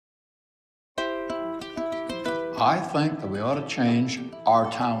I think that we ought to change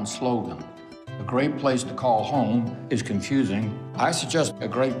our town slogan. A great place to call home is confusing. I suggest a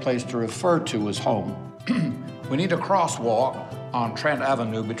great place to refer to as home. We need a crosswalk on Trent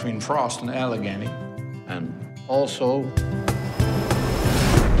Avenue between Frost and Allegheny. And also...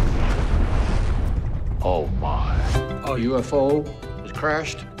 Oh, my. A UFO has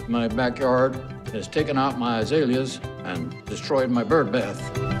crashed in my backyard, has taken out my azaleas, and destroyed my bird bath.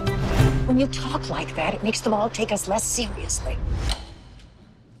 When you talk like that, it makes them all take us less seriously.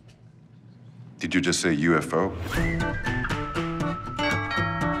 Did you just say UFO?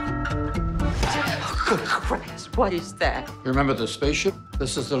 Oh, good Christ, what is that? You remember the spaceship?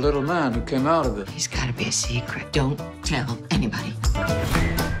 This is the little man who came out of it. He's got to be a secret. Don't tell anybody.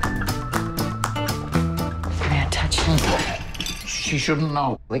 Man, touch him. She shouldn't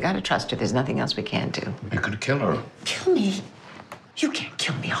know. We got to trust her. There's nothing else we can do. We could kill her. Kill me? You can't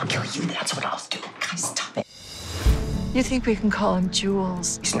kill me. I'll kill you. That's what I'll do. Guys, stop it. You think we can call him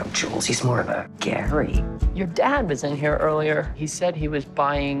Jules? He's no Jules. He's more of a Gary. Your dad was in here earlier. He said he was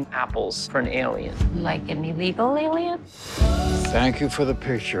buying apples for an alien. Like an illegal alien? Thank you for the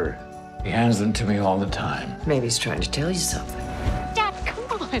picture. He hands them to me all the time. Maybe he's trying to tell you something. Dad,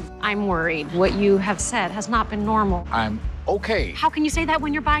 come on. I'm worried. What you have said has not been normal. I'm okay. How can you say that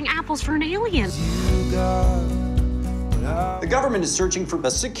when you're buying apples for an alien? The government is searching for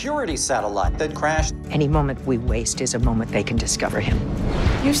a security satellite that crashed. Any moment we waste is a moment they can discover him.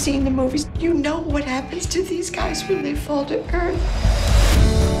 You've seen the movies. You know what happens to these guys when they fall to earth.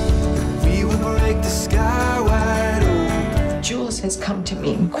 We will break the sky wide open. Jules has come to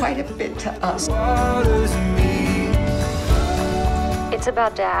mean quite a bit to us. Waters meet. It's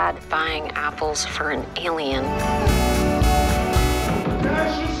about Dad buying apples for an alien.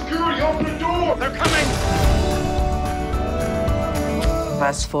 National security, open the door! They're coming!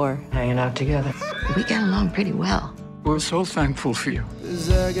 Us four hanging out together. We get along pretty well. We're so thankful for you.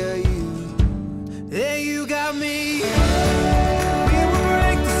 'Cause I got you, and you got me. We will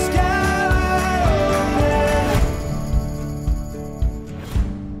break the sky open.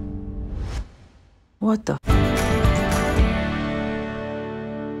 What the?